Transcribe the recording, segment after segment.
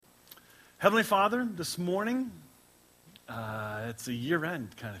Heavenly Father, this morning, it's a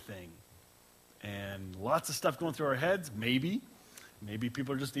year-end kind of thing. And lots of stuff going through our heads, maybe. Maybe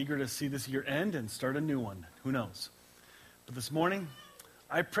people are just eager to see this year end and start a new one. Who knows? But this morning,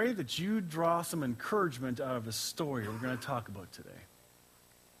 I pray that you draw some encouragement out of a story we're going to talk about today.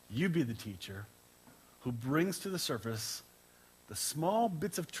 You be the teacher who brings to the surface the small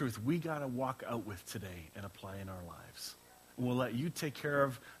bits of truth we got to walk out with today and apply in our lives. And we'll let you take care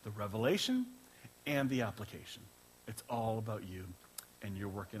of the revelation and the application. It's all about you and your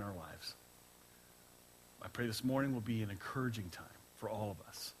work in our lives. I pray this morning will be an encouraging time for all of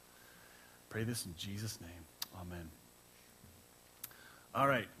us. Pray this in Jesus' name. Amen. All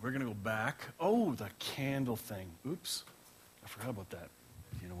right, we're going to go back. Oh, the candle thing. Oops, I forgot about that.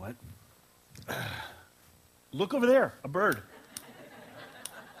 You know what? Look over there, a bird.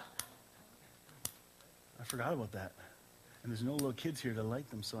 I forgot about that. And there's no little kids here to light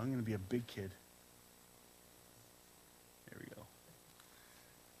them, so I'm going to be a big kid. There we go.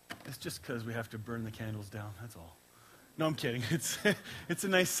 It's just because we have to burn the candles down, that's all. No, I'm kidding. It's a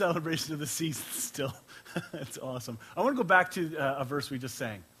nice celebration of the season still. It's awesome. I want to go back to a verse we just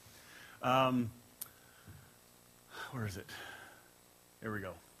sang. Where is it? There we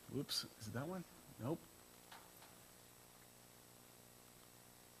go. Whoops. Is it that one? Nope.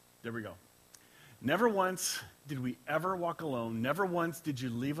 There we go. Never once did we ever walk alone. Never once did you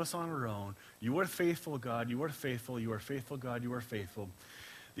leave us on our own. You are faithful, God. You are faithful. You are faithful, God. You are faithful.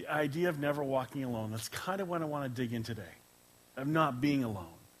 The idea of never walking alone, that's kind of what I want to dig in today, of not being alone.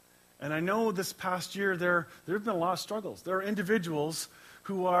 And I know this past year there have been a lot of struggles. There are individuals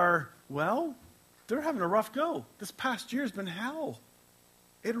who are, well, they're having a rough go. This past year has been hell.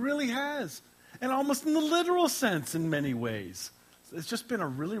 It really has. And almost in the literal sense in many ways. It's just been a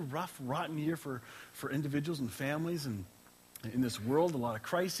really rough, rotten year for individuals and families, and in this world, a lot of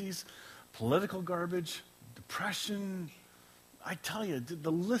crises, political garbage, depression. I tell you, the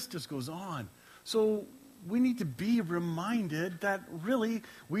list just goes on. So we need to be reminded that really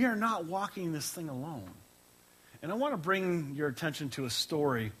we are not walking this thing alone. And I want to bring your attention to a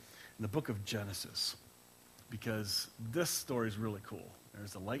story in the book of Genesis, because this story is really cool.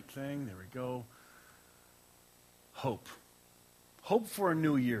 There's the light thing. There we go. Hope. Hope for a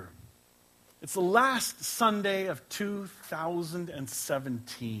new year. It's the last Sunday of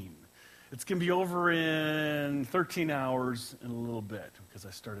 2017. It's going to be over in 13 hours in a little bit, because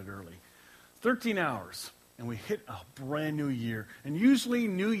I started early. 13 hours, and we hit a brand new year. And usually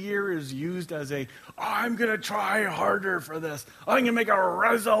New Year is used as I'm going to try harder for this. I'm going to make a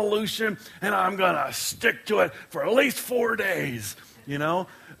resolution, and I'm going to stick to it for at least 4 days. You know,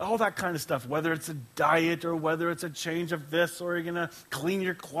 all that kind of stuff, whether it's a diet or whether it's a change of this, or you're going to clean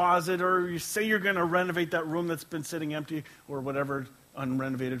your closet, or you say you're going to renovate that room that's been sitting empty or whatever,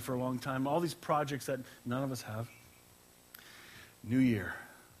 unrenovated for a long time. All these projects that none of us have. New Year.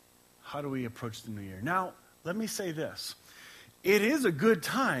 How do we approach the new year? Now, let me say this. It is a good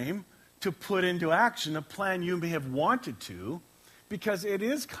time to put into action a plan you may have wanted to, because it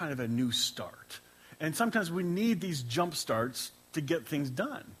is kind of a new start. And sometimes we need these jump starts to get things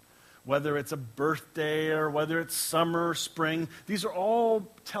done. Whether it's a birthday or whether it's summer, spring, these are all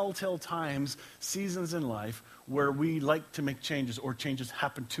telltale times, seasons in life where we like to make changes, or changes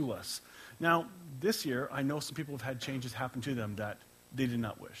happen to us. Now, this year, I know some people have had changes happen to them that they did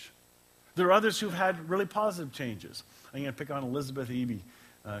not wish. There are others who've had really positive changes. I'm going to pick on Elizabeth Eby,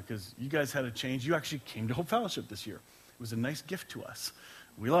 because you guys had a change. You actually came to Hope Fellowship this year. It was a nice gift to us.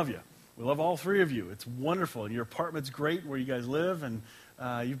 We love you. We love all three of you. It's wonderful. And your apartment's great where you guys live, and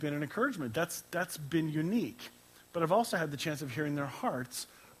you've been an encouragement. That's been unique. But I've also had the chance of hearing their hearts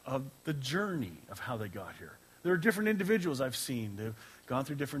of the journey of how they got here. There are different individuals I've seen. They've gone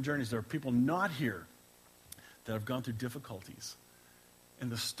through different journeys. There are people not here that have gone through difficulties.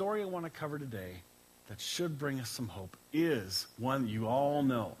 And the story I want to cover today that should bring us some hope is one you all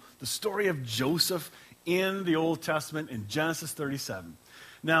know. The story of Joseph in the Old Testament in Genesis 37.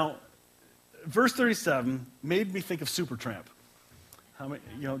 Now, verse 37 made me think of Supertramp. How many,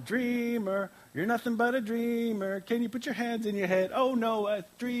 dreamer, you're nothing but a dreamer. Can you put your hands in your head? Oh, no, a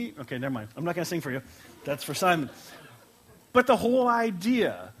dream. Okay, never mind. I'm not going to sing for you. That's for Simon. But the whole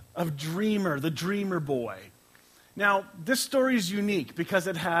idea of dreamer, the dreamer boy. Now, this story is unique because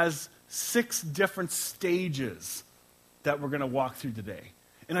it has 6 different stages that we're going to walk through today.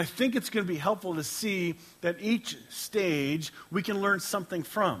 And I think it's going to be helpful to see that each stage we can learn something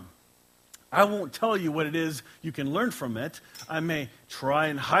from. I won't tell you what it is you can learn from it. I may try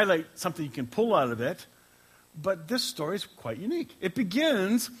and highlight something you can pull out of it. But this story is quite unique. It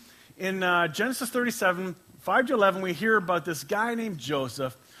begins in Genesis 37, 5 to 11. We hear about this guy named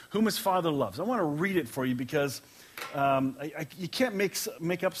Joseph whom his father loves. I want to read it for you because you can't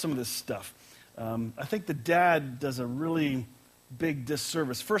make up some of this stuff. I think the dad does a really big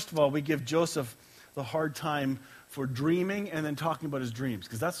disservice. First of all, we give Joseph the hard time for dreaming and then talking about his dreams,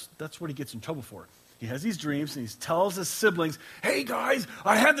 because that's what he gets in trouble for. He has these dreams, and he tells his siblings, hey, guys,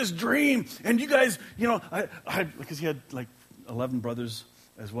 I had this dream, and you guys, because he had like 11 brothers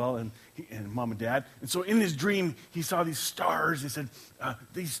as well, and mom and dad. And so in his dream, he saw these stars. He said,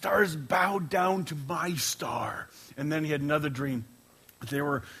 these stars bowed down to my star. And then he had another dream. They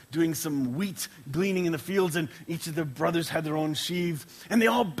were doing some wheat gleaning in the fields, and each of the brothers had their own sheaves, and they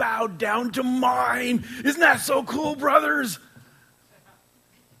all bowed down to mine. Isn't that so cool, brothers?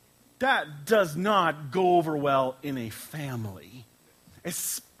 That does not go over well in a family,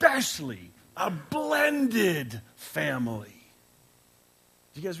 especially a blended family.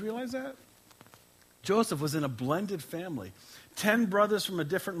 Do you guys realize that? Joseph was in a blended family. 10 brothers from a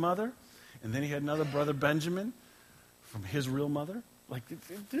different mother, and then he had another brother, Benjamin, from his real mother. Like,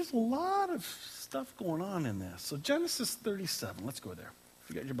 there's a lot of stuff going on in this. So Genesis 37, let's go there. If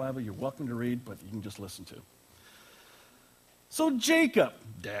you got your Bible, you're welcome to read, but you can just listen to. So Jacob,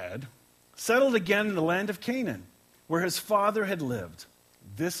 Dad, settled again in the land of Canaan, where his father had lived.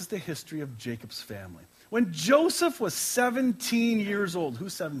 This is the history of Jacob's family. When Joseph was 17 years old,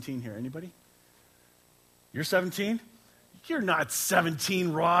 who's 17 here? Anybody? You're 17? You're not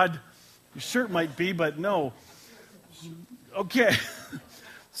 17, Rod. Your shirt might be, but no. Okay.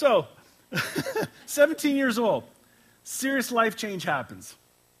 So, 17 years old. Serious life change happens.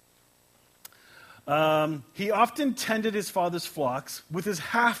 He often tended his father's flocks with his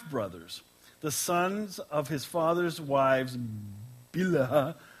half-brothers, the sons of his father's wives,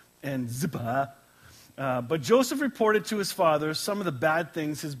 Bilhah and Zilpah. But Joseph reported to his father some of the bad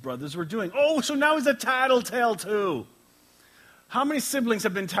things his brothers were doing. Oh, so now he's a tattletale too. How many siblings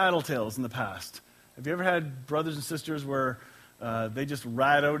have been tattletales in the past? Have you ever had brothers and sisters where they just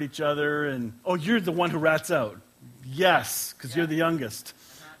rat out each other and, oh, you're the one who rats out? Yes, because you're the youngest.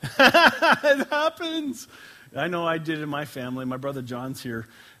 It happens. I know I did it in my family. My brother John's here,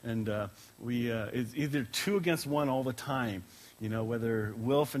 and it's either 2 against 1 all the time. You know, whether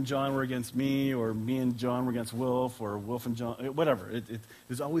Wilf and John were against me, or me and John were against Wilf, or Wilf and John, whatever.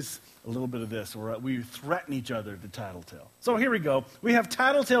 There's always a little bit of this, or we threaten each other to tattletale. So here we go. We have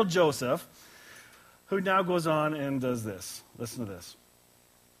tattletale Joseph, who now goes on and does this. Listen to this.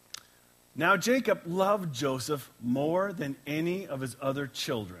 Now Jacob loved Joseph more than any of his other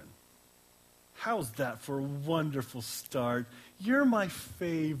children. How's that for a wonderful start? You're my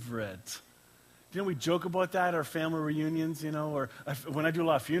favorite. You know, we joke about that at our family reunions, you know, or when I do a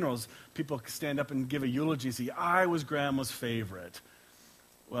lot of funerals, people stand up and give a eulogy, say, I was Grandma's favorite.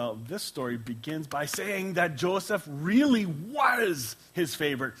 Well, this story begins by saying that Joseph really was his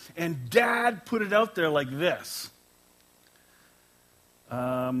favorite, and Dad put it out there like this.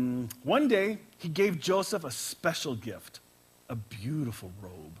 One day, he gave Joseph a special gift, a beautiful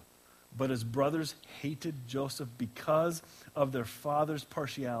robe. But his brothers hated Joseph because of their father's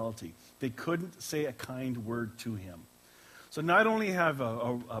partiality. They couldn't say a kind word to him. So not only have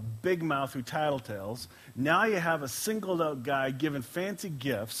a big mouth who tattletales, now you have a singled out guy given fancy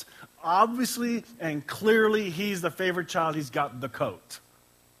gifts. Obviously and clearly he's the favorite child. He's got the coat.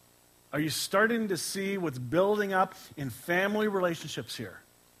 Are you starting to see what's building up in family relationships here?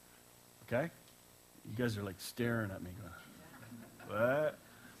 Okay? You guys are like staring at me going, what?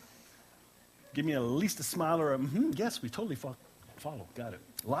 Give me at least a smile or a, yes, we totally follow. Got it.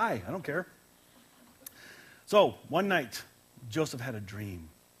 Lie, I don't care. So, one night, Joseph had a dream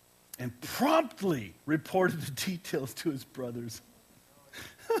and promptly reported the details to his brothers,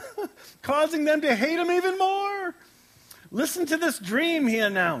 causing them to hate him even more. Listen to this dream, he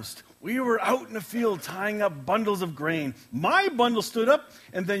announced. We were out in the field tying up bundles of grain. My bundle stood up,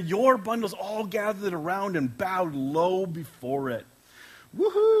 and then your bundles all gathered around and bowed low before it.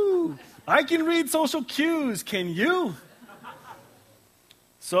 Woohoo! I can read social cues, can you?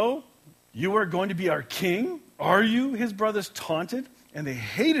 So, you are going to be our king? Are you? His brothers taunted, and they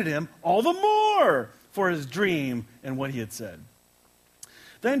hated him all the more for his dream and what he had said.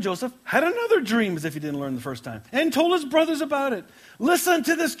 Then Joseph had another dream, as if he didn't learn the first time, and told his brothers about it. Listen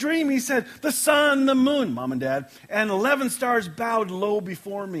to this dream, he said. The sun, the moon, Mom and Dad, and 11 stars bowed low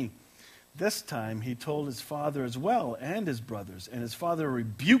before me. This time he told his father as well, and his brothers, and his father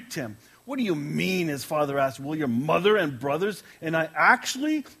rebuked him. What do you mean, his father asked, will your mother and brothers and I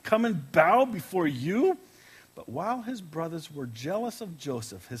actually come and bow before you? But while his brothers were jealous of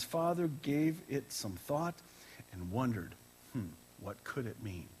Joseph, his father gave it some thought and wondered, what could it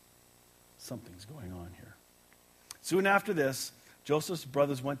mean? Something's going on here. Soon after this, Joseph's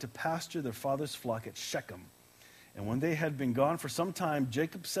brothers went to pasture their father's flock at Shechem. And when they had been gone for some time,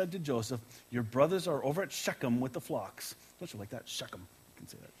 Jacob said to Joseph, your brothers are over at Shechem with the flocks. Don't you like that? Shechem. You can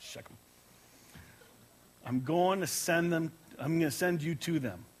say that. Shechem. I'm going to send you to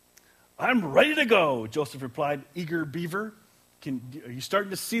them. I'm ready to go, Joseph replied, eager beaver. Are you starting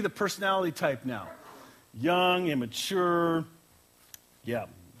to see the personality type now? Young, immature. Yeah,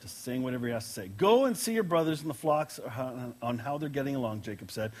 just saying whatever he has to say. Go and see your brothers in the flocks on how they're getting along, Jacob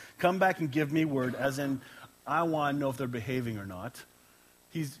said. Come back and give me word, as in, I want to know if they're behaving or not.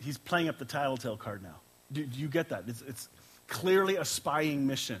 He's playing up the tattletale card now. Do you get that? It's clearly a spying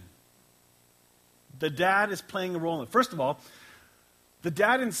mission. The dad is playing a role in it. First of all, the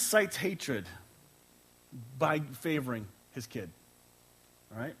dad incites hatred by favoring his kid.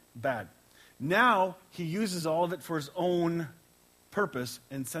 All right? Bad. Now, he uses all of it for his own purpose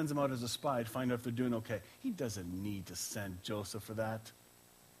and sends him out as a spy to find out if they're doing okay. He doesn't need to send Joseph for that.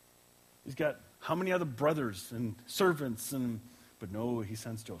 He's got how many other brothers and servants, but no, he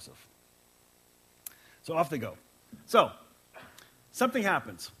sends Joseph. So off they go. So, something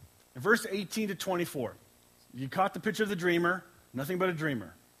happens. In verse 18 to 24, you caught the picture of the dreamer, nothing but a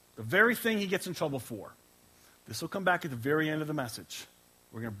dreamer. The very thing he gets in trouble for. This will come back at the very end of the message.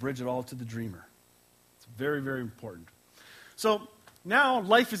 We're going to bridge it all to the dreamer. It's very, very important. So now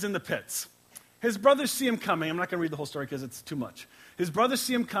life is in the pits. His brothers see him coming. I'm not going to read the whole story because it's too much. His brothers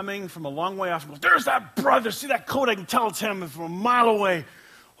see him coming from a long way off and go, there's that brother. See that coat? I can tell it's him from a mile away.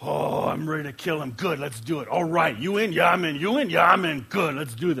 Oh, I'm ready to kill him. Good, let's do it. All right, you in? Yeah, I'm in. You in? Yeah, I'm in. Good,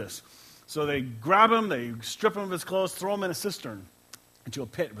 let's do this. So they grab him, they strip him of his clothes, throw him in a cistern into a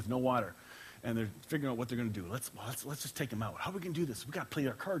pit with no water. And they're figuring out what they're going to do. Let's just take him out. How are we going to do this? We got to play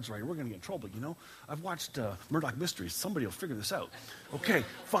our cards right. We're going to get in trouble, you know. I've watched Murdoch Mysteries. Somebody will figure this out. Okay,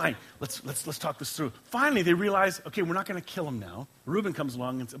 fine. Let's talk this through. Finally, they realize, okay, we're not going to kill him now. Reuben comes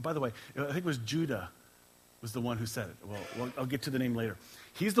along and says, by the way, I think it was Judah was the one who said it. Well, I'll get to the name later.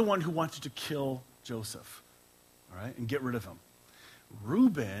 He's the one who wanted to kill Joseph, all right, and get rid of him.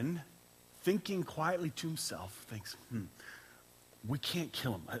 Reuben, thinking quietly to himself, thinks, we can't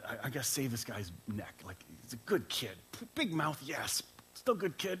kill him. I got to save this guy's neck. Like, he's a good kid. Big mouth, yes. Still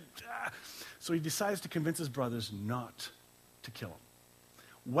good kid. So he decides to convince his brothers not to kill him.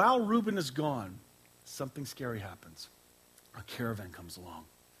 While Reuben is gone, something scary happens. A caravan comes along.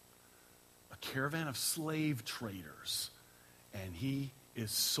 A caravan of slave traders. And he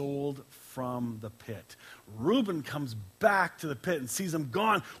is sold from the pit. Reuben comes back to the pit and sees him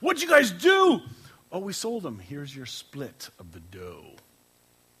gone. What'd you guys do? Oh, we sold him. Here's your split of the dough.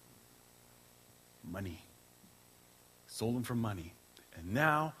 Money. Sold him for money. And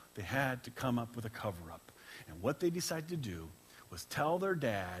now they had to come up with a cover-up. And what they decided to do was tell their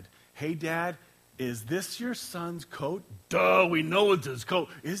dad, hey, Dad, is this your son's coat? Duh, we know it's his coat.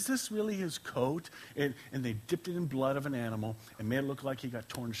 Is this really his coat? And they dipped it in blood of an animal and made it look like he got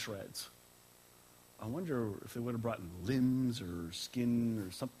torn to shreds. I wonder if they would have brought in limbs or skin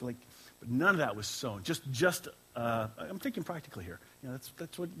or something like. But none of that was sewn. Just. I'm thinking practically here. You know,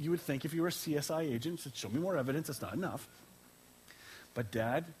 that's what you would think if you were a CSI agent. Said, show me more evidence. That's not enough. But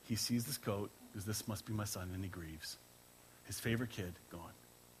Dad, he sees this coat because this must be my son, and he grieves. His favorite kid gone.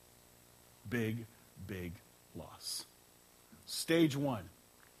 Big, big loss. Stage one.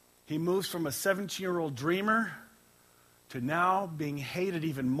 He moves from a 17-year-old dreamer to now being hated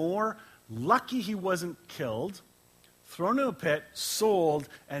even more. Lucky he wasn't killed, thrown in a pit, sold,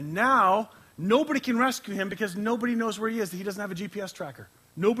 and now nobody can rescue him because nobody knows where he is. He doesn't have a GPS tracker.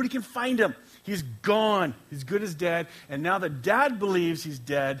 Nobody can find him. He's gone. He's good as dead. And now that Dad believes he's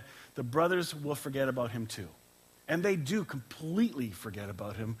dead, the brothers will forget about him too. And they do completely forget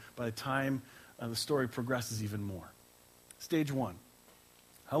about him by the time the story progresses even more. Stage one.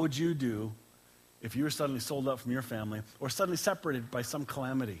 How would you do if you were suddenly sold out from your family or suddenly separated by some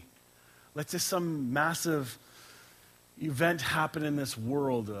calamity? Let's say some massive event happened in this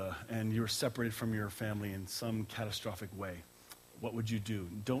world and you were separated from your family in some catastrophic way. What would you do?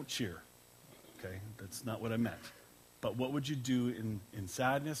 Don't cheer. Okay? That's not what I meant. But what would you do in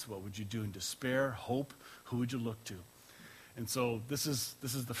sadness? What would you do in despair, hope? Who would you look to? And so this is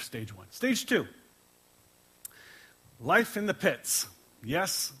the stage one. Stage two. Life in the pits.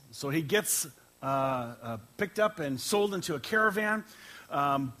 Yes, so he gets picked up and sold into a caravan.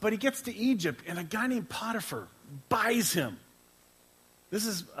 But he gets to Egypt, and a guy named Potiphar buys him. This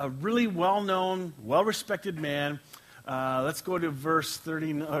is a really well-known, well-respected man. Let's go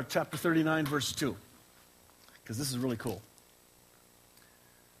to chapter 39, verse 2, because this is really cool.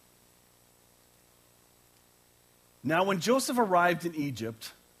 Now, when Joseph arrived in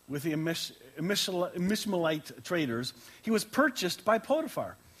Egypt with the Ishmaelite traders, he was purchased by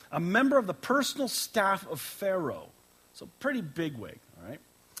Potiphar, a member of the personal staff of Pharaoh. So pretty bigwig, all right?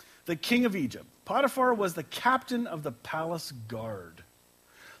 The king of Egypt. Potiphar was the captain of the palace guard.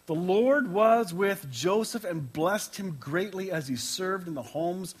 The Lord was with Joseph and blessed him greatly as he served in the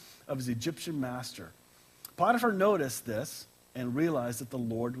homes of his Egyptian master. Potiphar noticed this and realized that the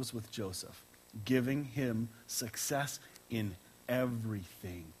Lord was with Joseph, giving him success in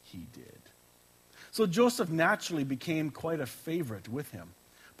everything he did. So Joseph naturally became quite a favorite with him.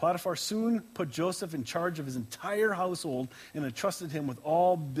 Potiphar soon put Joseph in charge of his entire household and entrusted him with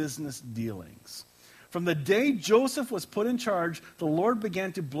all business dealings. From the day Joseph was put in charge, the Lord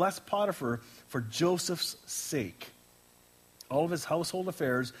began to bless Potiphar for Joseph's sake. All of his household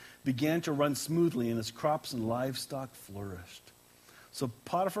affairs began to run smoothly, and his crops and livestock flourished. So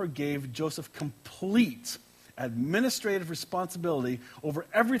Potiphar gave Joseph complete administrative responsibility over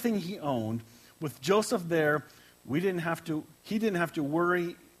everything he owned. With Joseph there, he didn't have to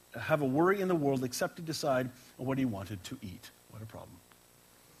have a worry in the world except to decide on what he wanted to eat. What a problem.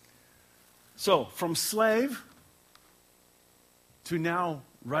 So, from slave to now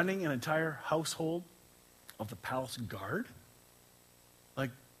running an entire household of the palace guard,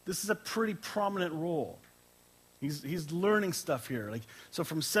 like, this is a pretty prominent role. He's learning stuff here. So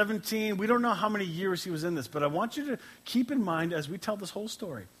from 17, we don't know how many years he was in this, but I want you to keep in mind as we tell this whole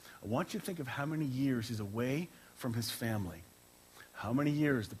story, I want you to think of how many years he's away from his family. How many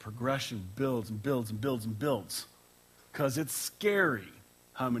years the progression builds and builds and builds and builds. Because it's scary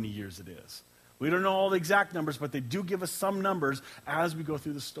how many years it is. We don't know all the exact numbers, but they do give us some numbers as we go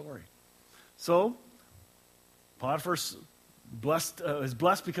through the story. So, Potiphar is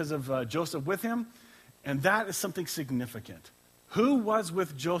blessed because of Joseph with him, and that is something significant. Who was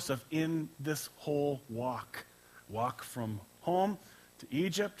with Joseph in this whole walk? Walk from home to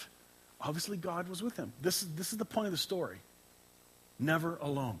Egypt. Obviously, God was with him. This is the point of the story. Never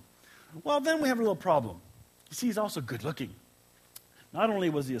alone. Well, then we have a little problem. You see, he's also good looking. Not only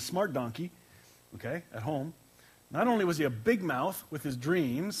was he a smart donkey, at home, not only was he a big mouth with his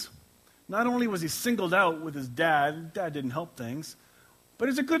dreams, not only was he singled out with his dad didn't help things, but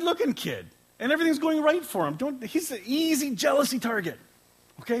he's a good looking kid. And everything's going right for him. He's an easy jealousy target,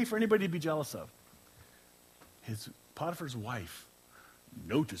 for anybody to be jealous of. Potiphar's wife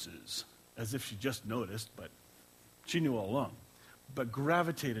notices, as if she just noticed, but she knew all along, but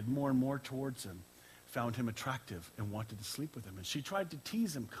gravitated more and more towards him, found him attractive, and wanted to sleep with him. And she tried to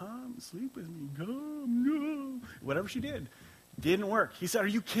tease him, come, sleep with me, come, no. Whatever she did, didn't work. He said, are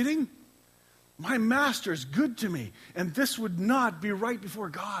you kidding? My master is good to me, and this would not be right before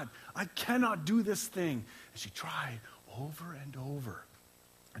God. I cannot do this thing. And she tried over and over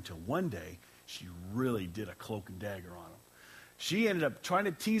until one day she really did a cloak and dagger on him. She ended up trying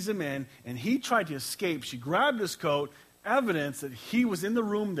to tease him in, and he tried to escape. She grabbed his coat, evidence that he was in the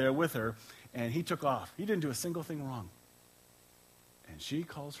room there with her, and he took off. He didn't do a single thing wrong. And she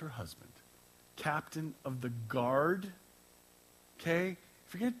calls her husband captain of the guard. If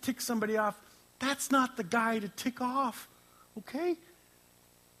you're going to tick somebody off, that's not the guy to tick off.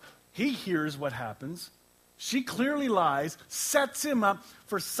 He hears what happens. She clearly lies, sets him up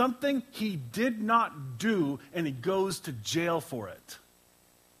for something he did not do, and he goes to jail for it.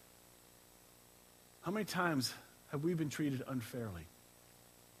 How many times have we been treated unfairly?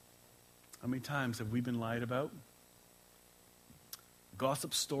 How many times have we been lied about?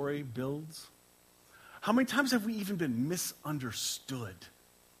 Gossip story builds. How many times have we even been misunderstood?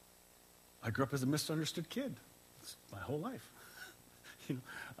 I grew up as a misunderstood kid. It's my whole life.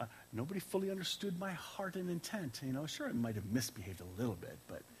 Nobody fully understood my heart and intent. Sure, I might have misbehaved a little bit,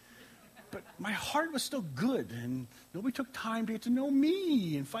 but my heart was still good, and nobody took time to get to know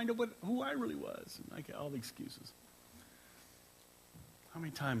me and find out who I really was. And I get all the excuses. How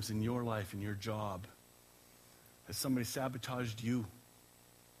many times in your life, in your job, has somebody sabotaged you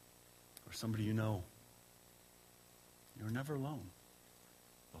or somebody you know? You were never alone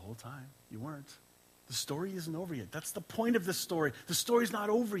the whole time. You weren't. The story isn't over yet. That's the point of this story. The story's not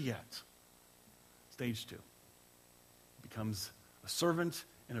over yet. Stage 2. Becomes a servant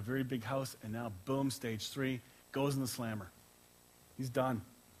in a very big house, and now, boom, stage 3, goes in the slammer. He's done.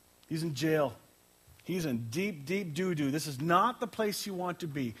 He's in jail. He's in deep, deep doo-doo. This is not the place you want to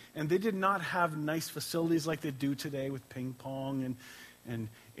be. And they did not have nice facilities like they do today with ping pong and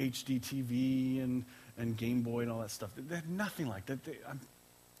HD TV and Game Boy and all that stuff. They had nothing like that.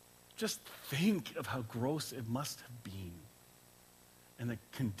 Just think of how gross it must have been. And the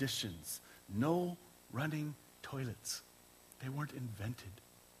conditions. No running toilets. They weren't invented.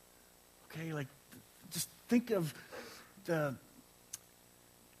 Just think of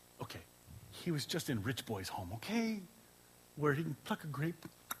he was just in rich boy's home, okay? Where he can pluck a grape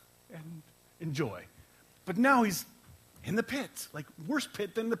and enjoy. But now he's in the pit, like worse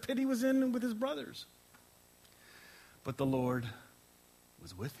pit than the pit he was in with his brothers. But the Lord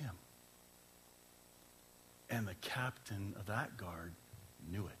was with him. And the captain of that guard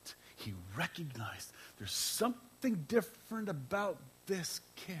knew it. He recognized there's something different about this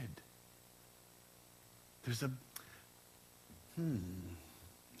kid. There's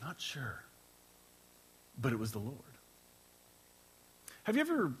not sure. But it was the Lord. Have you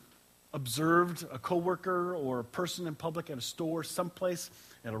ever observed a coworker or a person in public at a store, someplace,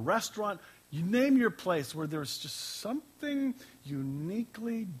 at a restaurant? You name your place where there's just something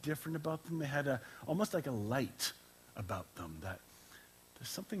uniquely different about them. They had almost like a light about them, that there's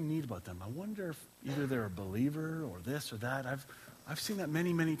something neat about them. I wonder if either they're a believer or this or that. I've seen that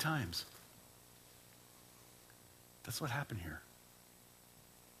many, many times. That's what happened here.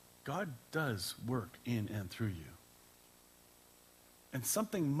 God does work in and through you. And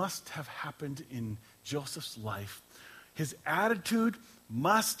something must have happened in Joseph's life. His attitude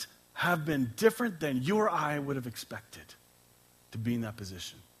must have been different than you or I would have expected to be in that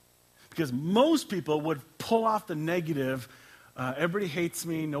position. Because most people would pull off the negative, everybody hates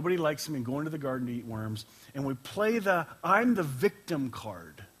me, nobody likes me, and go into the garden to eat worms. And we play the I'm the victim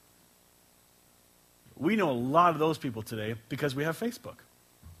card. We know a lot of those people today because we have Facebook.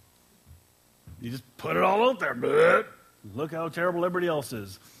 You just put it all out there. Blah. Look how terrible everybody else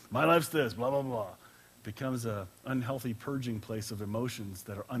is. My life's this, blah, blah, blah. It becomes an unhealthy purging place of emotions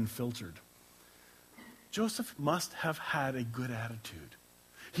that are unfiltered. Joseph must have had a good attitude.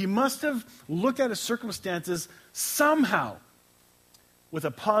 He must have looked at his circumstances somehow with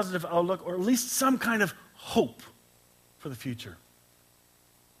a positive outlook, or at least some kind of hope for the future.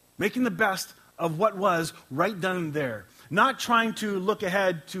 Making the best of what was right then and there. Not trying to look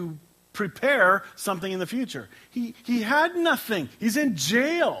ahead to prepare something in the future. He had nothing. He's in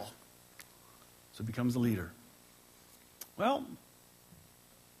jail. So he becomes a leader. Well,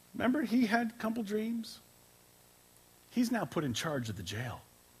 remember he had a couple dreams? He's now put in charge of the jail.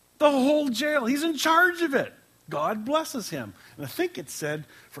 The whole jail. He's in charge of it. God blesses him. And I think it said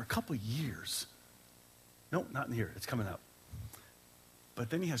for a couple years. No, not in here. It's coming up. But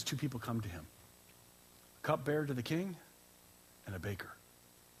then he has two people come to him. A cupbearer to the king and a baker.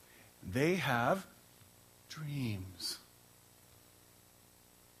 They have dreams.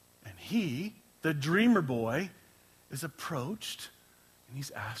 And he, the dreamer boy, is approached and he's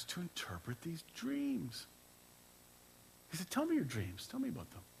asked to interpret these dreams. He said, tell me your dreams. Tell me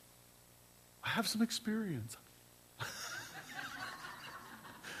about them. I have some experience.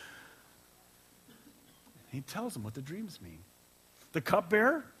 He tells him what the dreams mean. The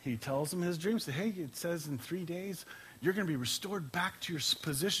cupbearer, he tells him his dreams. Hey, it says in 3 days, you're going to be restored back to your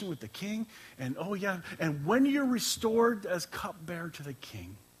position with the king. And oh yeah, and when you're restored as cupbearer to the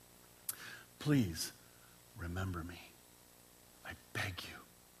king, please remember me. I beg you.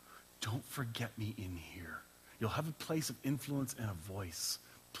 Don't forget me in here. You'll have a place of influence and a voice.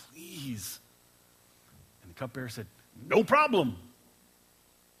 Please. And the cupbearer said, no problem.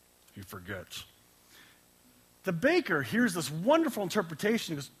 He forgets. The baker hears this wonderful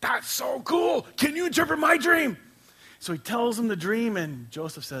interpretation. He goes, that's so cool. Can you interpret my dream? So he tells him the dream, and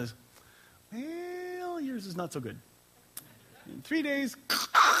Joseph says, well, yours is not so good. In 3 days,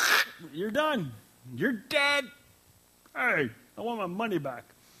 you're done. You're dead. Hey, I want my money back.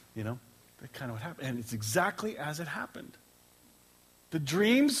 You know, that's kind of what happened. And it's exactly as it happened. The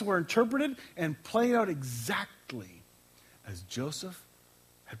dreams were interpreted and played out exactly as Joseph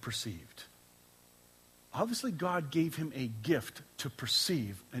had perceived. Obviously, God gave him a gift to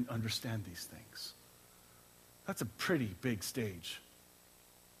perceive and understand these things. That's a pretty big stage.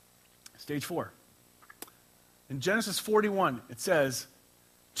 Stage 4. In Genesis 41, it says,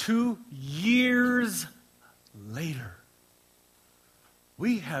 2 years later.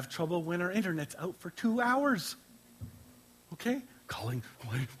 We have trouble when our internet's out for 2 hours. Okay? Calling,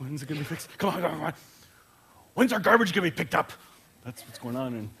 when's it going to be fixed? Come on. When's our garbage going to be picked up? That's what's going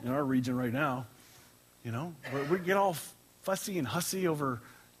on in our region right now. You know, we get all fussy and hussy over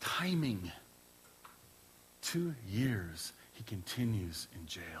timing. 2 years, he continues in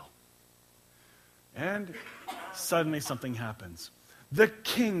jail. And suddenly something happens. The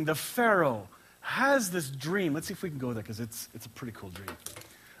king, the Pharaoh, has this dream. Let's see if we can go there, because it's a pretty cool dream.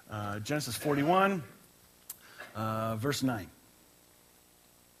 Genesis 41, verse 9.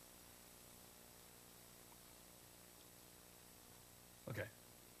 Okay.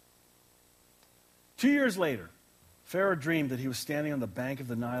 2 years later, Pharaoh dreamed that he was standing on the bank of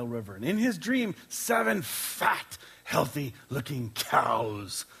the Nile River. And in his dream, 7 fat, healthy-looking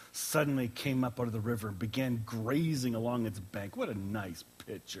cows suddenly came up out of the river and began grazing along its bank. What a nice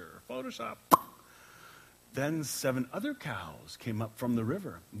picture. Photoshop. Then 7 other cows came up from the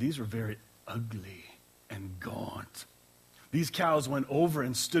river. These were very ugly and gaunt. These cows went over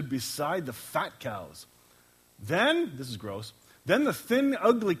and stood beside the fat cows. Then, this is gross, then the thin,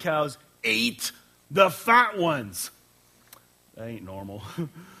 ugly cows ate the fat ones. That ain't normal.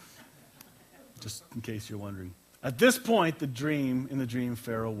 Just in case you're wondering. At this point, in the dream,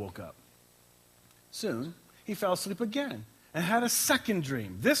 Pharaoh woke up. Soon, he fell asleep again and had a second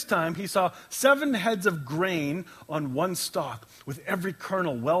dream. This time, he saw 7 heads of grain on one stalk, with every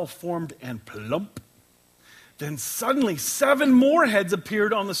kernel well-formed and plump. Then suddenly 7 more heads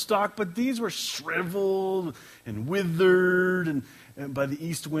appeared on the stalk, but these were shriveled and withered and by the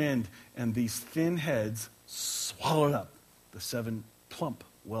east wind. And these thin heads swallowed up the 7 plump,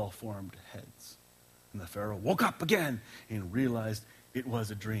 well-formed heads. And the Pharaoh woke up again and realized it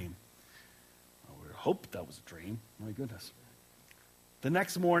was a dream. Well, we hoped that was a dream. My goodness. The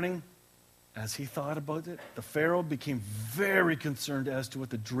next morning, as he thought about it, the Pharaoh became very concerned as to what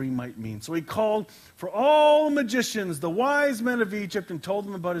the dream might mean. So he called for all magicians, the wise men of Egypt, and told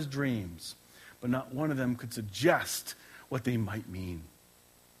them about his dreams. But not one of them could suggest what they might mean.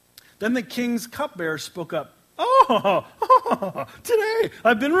 Then the king's cupbearer spoke up. Today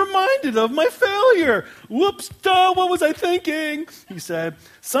I've been reminded of my failure. Whoops, what was I thinking? He said,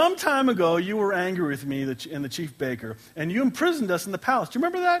 some time ago you were angry with me and the chief baker, and you imprisoned us in the palace. Do you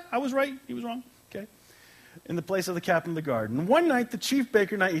remember that? I was right, he was wrong. Okay. In the place of the captain of the guard. And one night the chief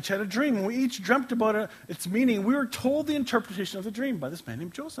baker and I each had a dream, and we each dreamt about its meaning. We were told the interpretation of the dream by this man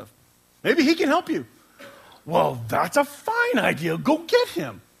named Joseph. Maybe he can help you. Well, that's a fine idea. Go get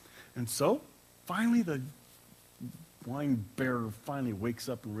him. And so, finally the wine bearer finally wakes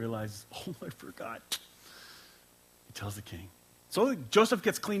up and realizes, oh, I forgot. He tells the king. So Joseph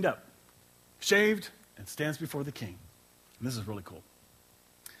gets cleaned up, shaved, and stands before the king. And this is really cool.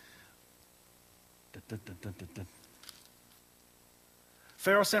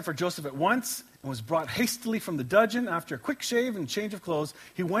 Pharaoh sent for Joseph at once and was brought hastily from the dungeon. After a quick shave and change of clothes,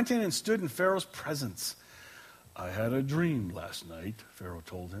 he went in and stood in Pharaoh's presence. I had a dream last night, Pharaoh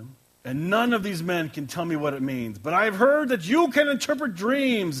told him. And none of these men can tell me what it means. But I've heard that you can interpret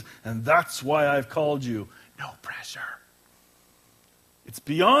dreams, and that's why I've called you. No pressure. It's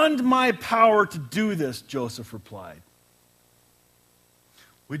beyond my power to do this, Joseph replied.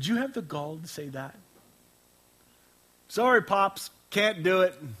 Would you have the gall to say that? Sorry, Pops, can't do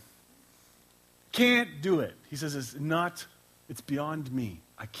it. Can't do it. He says it's beyond me.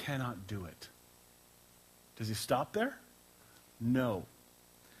 I cannot do it. Does he stop there? No.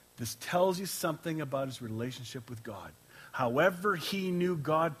 This tells you something about his relationship with God. However he knew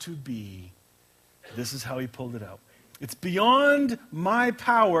God to be, this is how he pulled it out. It's beyond my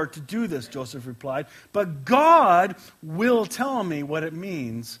power to do this, Joseph replied, but God will tell me what it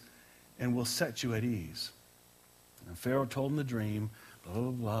means and will set you at ease. And Pharaoh told him the dream, blah,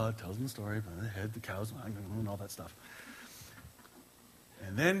 blah, blah, tells him the story, the head, the cows, and all that stuff.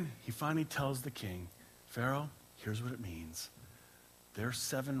 And then he finally tells the king, Pharaoh, here's what it means. There's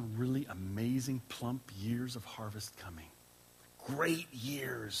 7 really amazing, plump years of harvest coming. Great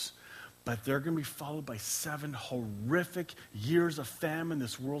years. But they're going to be followed by 7 horrific years of famine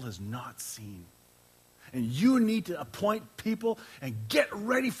this world has not seen. And you need to appoint people and get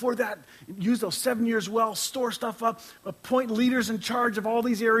ready for that. Use those 7 years well, store stuff up, appoint leaders in charge of all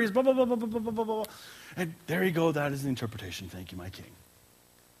these areas, blah, blah, blah, blah, blah, blah, blah, blah. And there you go. That is the interpretation. Thank you, my king.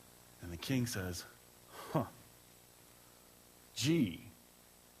 And the king says, gee,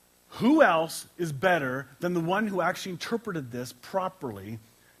 who else is better than the one who actually interpreted this properly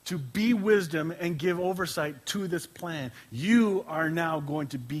to be wisdom and give oversight to this plan? You are now going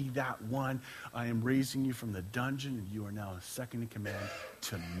to be that one. I am raising you from the dungeon, and you are now second in command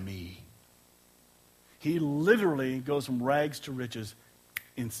to me. He literally goes from rags to riches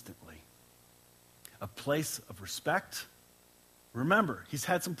instantly. A place of respect. Remember, he's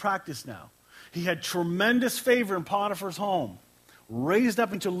had some practice now. He had tremendous favor in Potiphar's home. Raised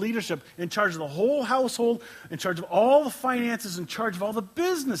up into leadership, in charge of the whole household, in charge of all the finances, in charge of all the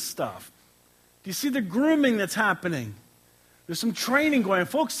business stuff. Do you see the grooming that's happening? There's some training going on.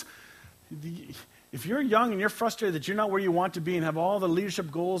 Folks, if you're young and you're frustrated that you're not where you want to be and have all the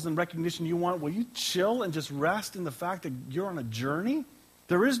leadership goals and recognition you want, will you chill and just rest in the fact that you're on a journey?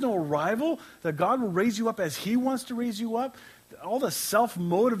 There is no arrival, that God will raise you up as he wants to raise you up. All the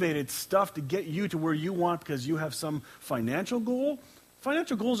self-motivated stuff to get you to where you want because you have some financial goal.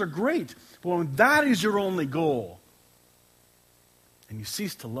 Financial goals are great, but when that is your only goal, and you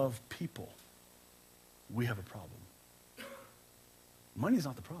cease to love people, we have a problem. Money is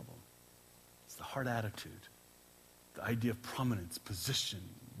not the problem. It's the heart attitude, the idea of prominence, position,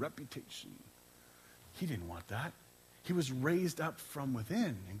 reputation. He didn't want that. He was raised up from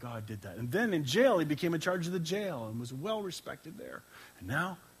within, and God did that. And then in jail, he became in charge of the jail and was well respected there. And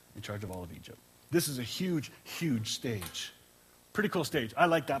now, in charge of all of Egypt. This is a huge, huge stage. Pretty cool stage. I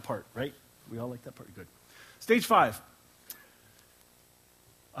like that part, right? We all like that part. Good. Stage 5.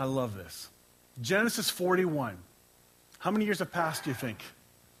 I love this. Genesis 41. How many years have passed, do you think?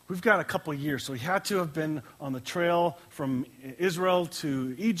 We've got a couple of years. So he had to have been on the trail from Israel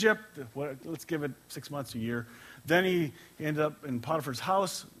to Egypt. Let's give it 6 months, a year. Then he ended up in Potiphar's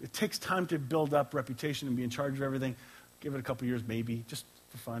house. It takes time to build up reputation and be in charge of everything. Give it a couple of years, maybe, just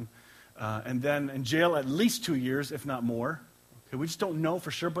for fun. And then in jail at least 2 years, if not more. Okay, we just don't know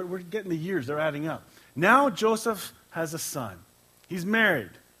for sure, but we're getting the years. They're adding up. Now Joseph has a son. He's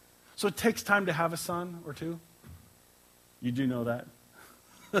married. So it takes time to have a son or two. You do know that.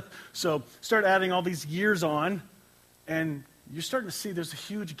 So start adding all these years on, and you're starting to see there's a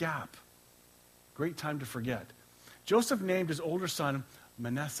huge gap. Great time to forget. Joseph named his older son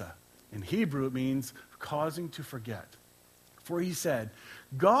Manasseh. In Hebrew, it means causing to forget. For he said,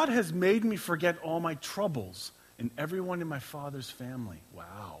 God has made me forget all my troubles and everyone in my father's family.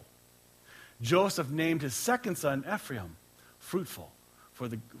 Wow. Joseph named his second son Ephraim, fruitful.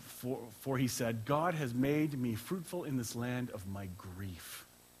 For he said, God has made me fruitful in this land of my grief.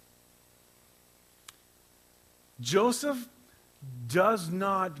 Joseph does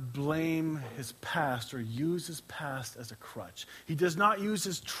not blame his past or use his past as a crutch. He does not use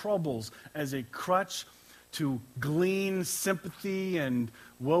his troubles as a crutch to glean sympathy and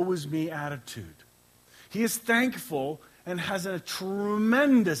woe is me attitude. He is thankful and has a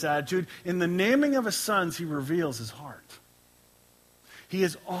tremendous attitude. In the naming of his sons, he reveals his heart. He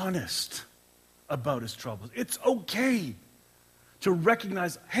is honest about his troubles. It's okay to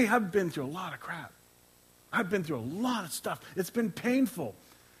recognize, hey, I've been through a lot of crap. I've been through a lot of stuff. It's been painful.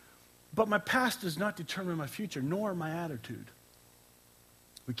 But my past does not determine my future, nor my attitude.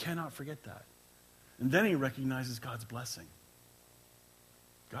 We cannot forget that. And then he recognizes God's blessing.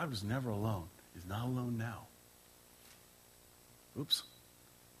 God was never alone. He's not alone now. Oops.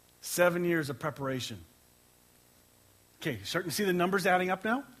 7 years of preparation. Okay, starting to see the numbers adding up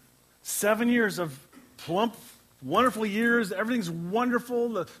now? 7 years of plump, wonderful years. Everything's wonderful.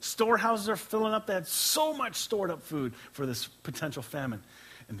 The storehouses are filling up. They had so much stored up food for this potential famine.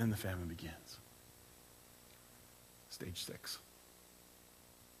 And then the famine begins. Stage 6.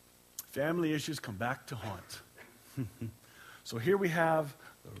 Family issues come back to haunt. So here we have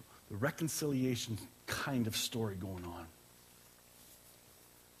the reconciliation kind of story going on.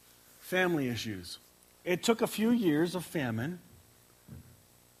 Family issues. It took a few years of famine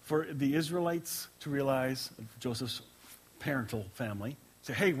for the Israelites to realize, Joseph's parental family,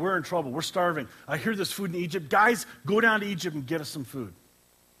 say, hey, we're in trouble. We're starving. I hear there's food in Egypt. Guys, go down to Egypt and get us some food.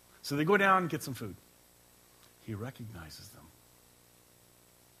 So they go down and get some food. He recognizes them.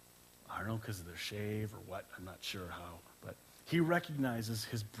 I don't know because of their shave or what. I'm not sure how. But he recognizes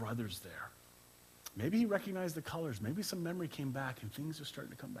his brothers there. Maybe he recognized the colors. Maybe some memory came back and things are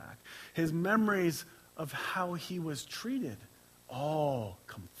starting to come back. His memories of how he was treated all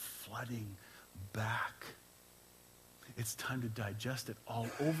come flooding back. It's time to digest it all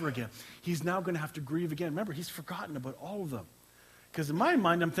over again. He's now going to have to grieve again. Remember, he's forgotten about all of them. Because in my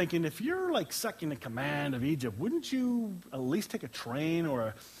mind, I'm thinking, if you're like second in command of Egypt, wouldn't you at least take a train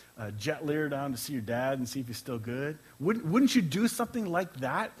or a jet layer down to see your dad and see if he's still good? Wouldn't you do something like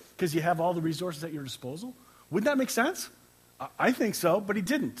that because you have all the resources at your disposal? Wouldn't that make sense? I think so, but he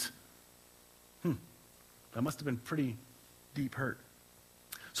didn't. That must have been pretty deep hurt.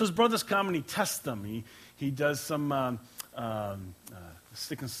 So his brothers come and he tests them. He does some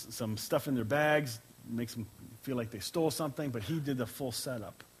sticking some stuff in their bags, makes them feel like they stole something, but he did the full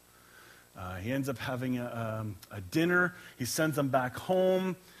setup. He ends up having a dinner. He sends them back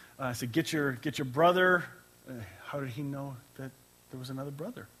home. Said, get your brother. How did he know that there was another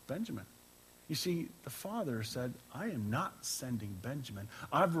brother, Benjamin? You see, the father said, I am not sending Benjamin.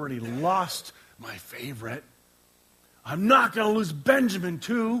 I've already lost my favorite. I'm not going to lose Benjamin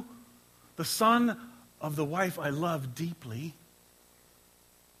too, the son of the wife I love deeply.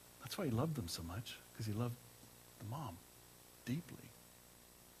 That's why he loved them so much, because he loved the mom deeply.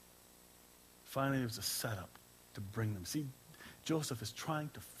 Finally, there was a setup to bring them. See, Joseph is trying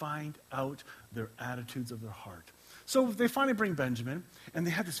to find out their attitudes of their heart. So they finally bring Benjamin, and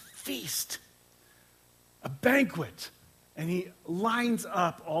they have this feast, a banquet, and he lines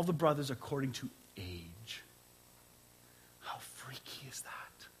up all the brothers according to age. How freaky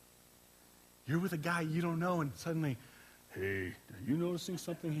You're with a guy you don't know, and suddenly, hey, are you noticing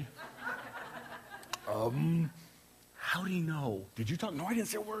something here? How do you know? Did you talk? No, I didn't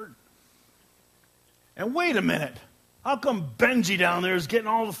say a word. And wait a minute. How come Benji down there is getting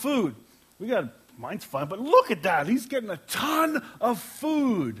all the food? Mine's fine, but look at that. He's getting a ton of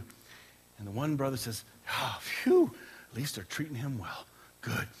food. And the one brother says, phew, at least they're treating him well.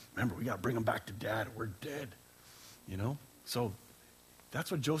 Good. Remember, we got to bring him back to Dad or we're dead. So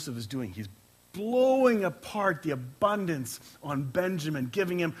that's what Joseph is doing. He's blowing apart the abundance on Benjamin,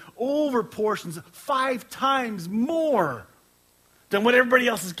 giving him over portions 5 times more than what everybody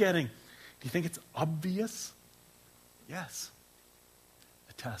else is getting. Do you think it's obvious? Yes.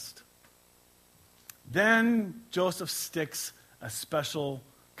 A test. Then Joseph sticks a special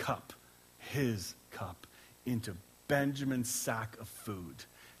cup, his cup, into Benjamin's sack of food,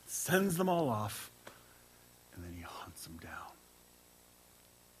 sends them all off, and then he hunts them down.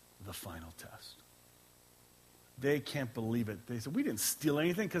 The final test. They can't believe it. They said, we didn't steal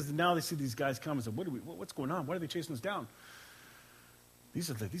anything, because now they see these guys come and say, what's going on? Why are they chasing us down? These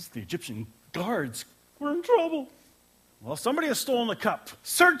are the Egyptian guards. We're in trouble. Well, somebody has stolen the cup.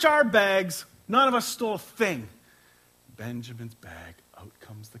 Search our bags. None of us stole a thing. Benjamin's bag, out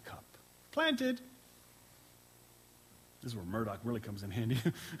comes the cup. Planted. This is where Murdoch really comes in handy.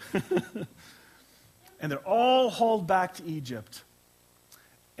 And they're all hauled back to Egypt.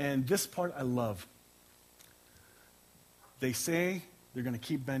 And this part I love. They say they're going to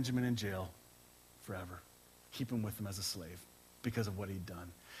keep Benjamin in jail forever. Keep him with them as a slave because of what he'd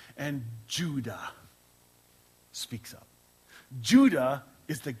done. And Judah speaks up. Judah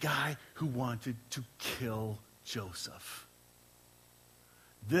is the guy who wanted to kill Joseph.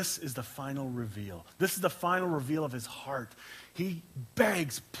 This is the final reveal. This is the final reveal of his heart. He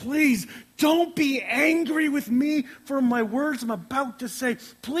begs, please don't be angry with me for my words I'm about to say.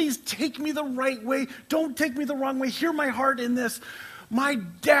 Please take me the right way. Don't take me the wrong way. Hear my heart in this. My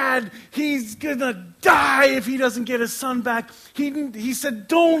dad, he's going to die if he doesn't get his son back. He said,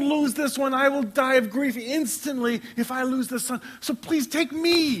 don't lose this one. I will die of grief instantly if I lose this son. So please take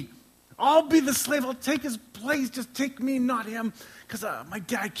me. I'll be the slave. I'll take his place. Just take me, not him. Because my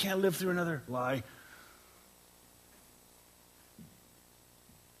dad can't live through another lie.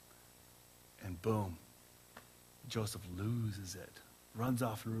 And boom, Joseph loses it. Runs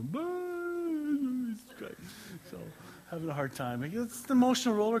off the room. So, having a hard time. It's an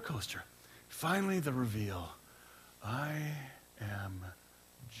emotional roller coaster. Finally, the reveal. I am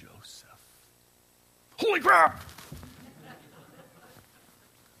Joseph. Holy crap!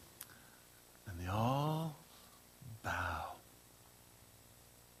 And they all bow.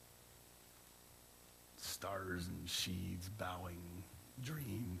 Stars and sheaves bowing.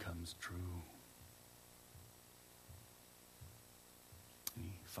 Dream comes true. And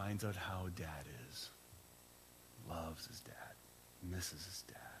he finds out how dad is. Loves his dad. Misses his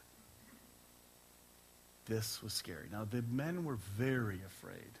dad. This was scary. Now, the men were very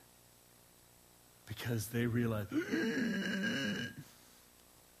afraid because they realized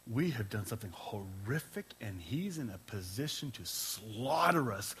we have done something horrific and he's in a position to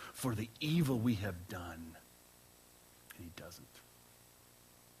slaughter us for the evil we have done. And he doesn't.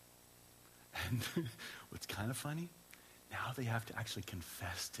 And what's kind of funny, now they have to actually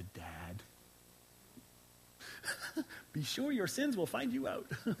confess to dad. Be sure your sins will find you out.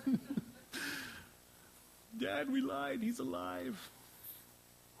 Dad, we lied. He's alive.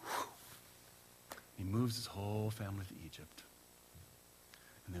 He moves his whole family to Egypt.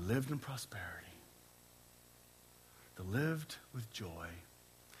 And they lived in prosperity. They lived with joy.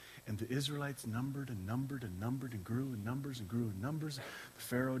 And the Israelites numbered and numbered and numbered and grew in numbers and grew in numbers. The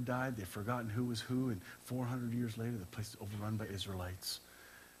Pharaoh died. They'd forgotten who was who. And 400 years later, the place is overrun by Israelites.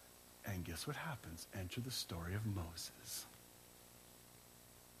 And guess what happens? Enter the story of Moses.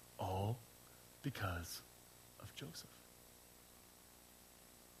 All because of Joseph.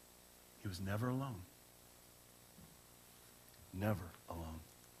 He was never alone. Never alone.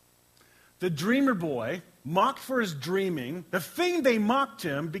 The dreamer boy, mocked for his dreaming, the thing they mocked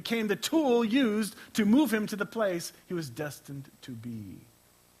him became the tool used to move him to the place he was destined to be.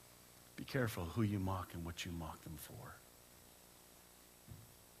 Be careful who you mock and what you mock them for.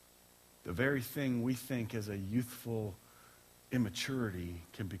 The very thing we think as a youthful immaturity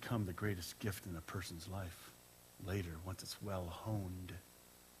can become the greatest gift in a person's life later, once it's well honed.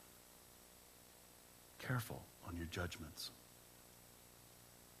 Careful on your judgments.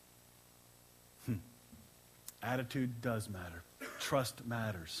 Attitude does matter. Trust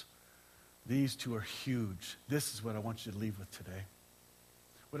matters. These two are huge. This is what I want you to leave with today.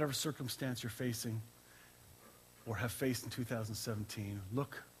 Whatever circumstance you're facing, or have faced in 2017,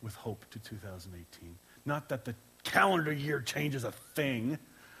 look with hope to 2018. Not that the calendar year changes a thing,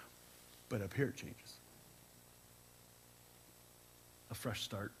 but up here it changes. A fresh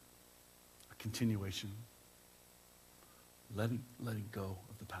start, a continuation, letting go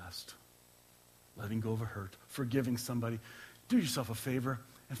of the past, letting go of a hurt, forgiving somebody. Do yourself a favor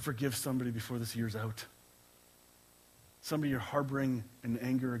and forgive somebody before this year's out. Somebody you're harboring an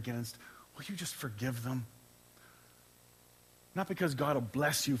anger against, will you just forgive them? Not because God will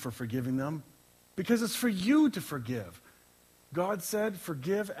bless you for forgiving them, because it's for you to forgive. God said,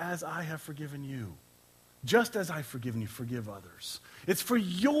 forgive as I have forgiven you. Just as I've forgiven you, forgive others. It's for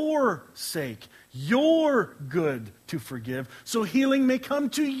your sake, your good to forgive, so healing may come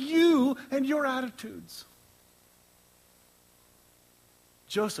to you and your attitudes.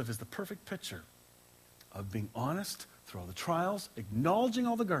 Joseph is the perfect picture of being honest through all the trials, acknowledging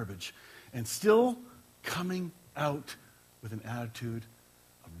all the garbage, and still coming out with an attitude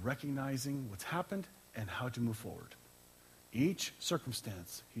of recognizing what's happened and how to move forward. Each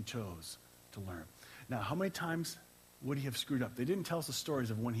circumstance he chose to learn. Now, how many times would he have screwed up? They didn't tell us the stories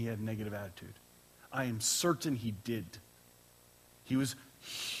of when he had a negative attitude. I am certain he did. He was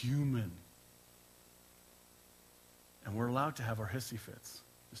human. And we're allowed to have our hissy fits.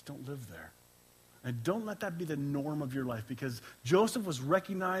 Just don't live there. And don't let that be the norm of your life, because Joseph was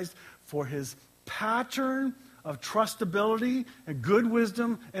recognized for his pattern of trustability and good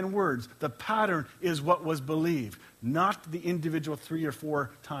wisdom and words. The pattern is what was believed, not the individual 3 or 4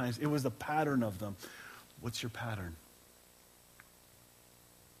 times. It was the pattern of them. What's your pattern?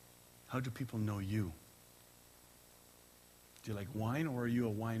 How do people know you? Do you like wine, or are you a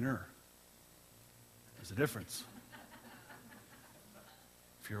whiner? There's a difference.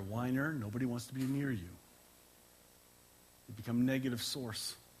 If you're a whiner, nobody wants to be near you. You become a negative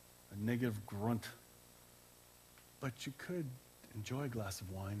source, a negative grunt. But you could enjoy a glass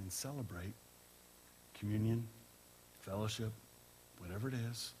of wine and celebrate communion, fellowship, whatever it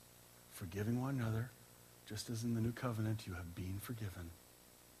is, forgiving one another, just as in the new covenant you have been forgiven.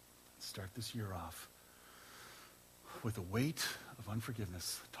 Start this year off with a weight of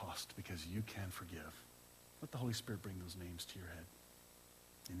unforgiveness tossed, because you can forgive. Let the Holy Spirit bring those names to your head,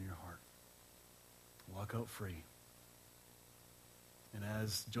 into your heart. Walk out free. And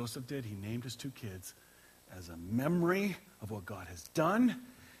as Joseph did, he named his 2 kids as a memory of what God has done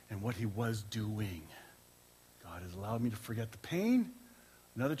and what he was doing. God has allowed me to forget the pain.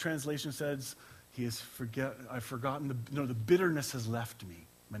 Another translation says, I've forgotten, the bitterness has left me.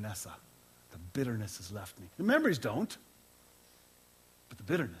 Manasseh. The bitterness has left me. The memories don't, but the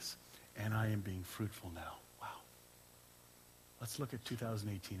bitterness. And I am being fruitful now. Wow. Let's look at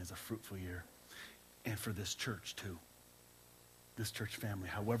 2018 as a fruitful year. And for this church too. This church family,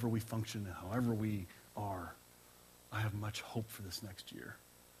 however we function and however we are, I have much hope for this next year.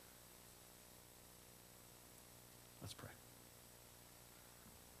 Let's pray.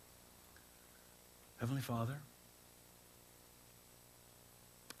 Heavenly Father,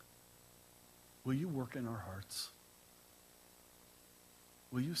 will you work in our hearts?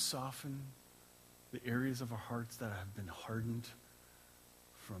 Will you soften the areas of our hearts that have been hardened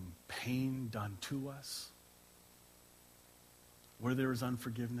from pain done to us? Where there is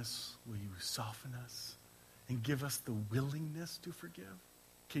unforgiveness, will you soften us and give us the willingness to forgive?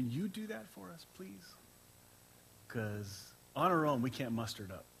 Can you do that for us, please? Because on our own, we can't muster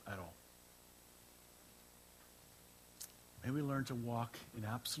it up at all. May we learn to walk in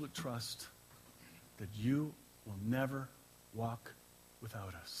absolute trust that you will never walk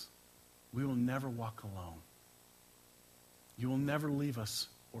without us. We will never walk alone. You will never leave us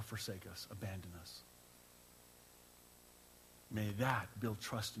or forsake us, abandon us. May that build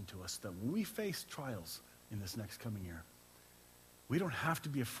trust into us, that when we face trials in this next coming year, we don't have to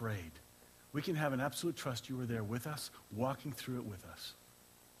be afraid. We can have an absolute trust you were there with us, walking through it with us.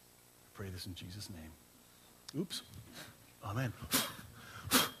 I pray this in Jesus' name. Oops. Amen.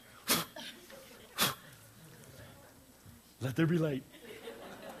 Let there be light.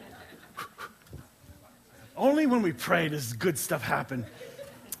 Only when we pray does good stuff happen.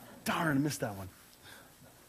 Darn, I missed that one.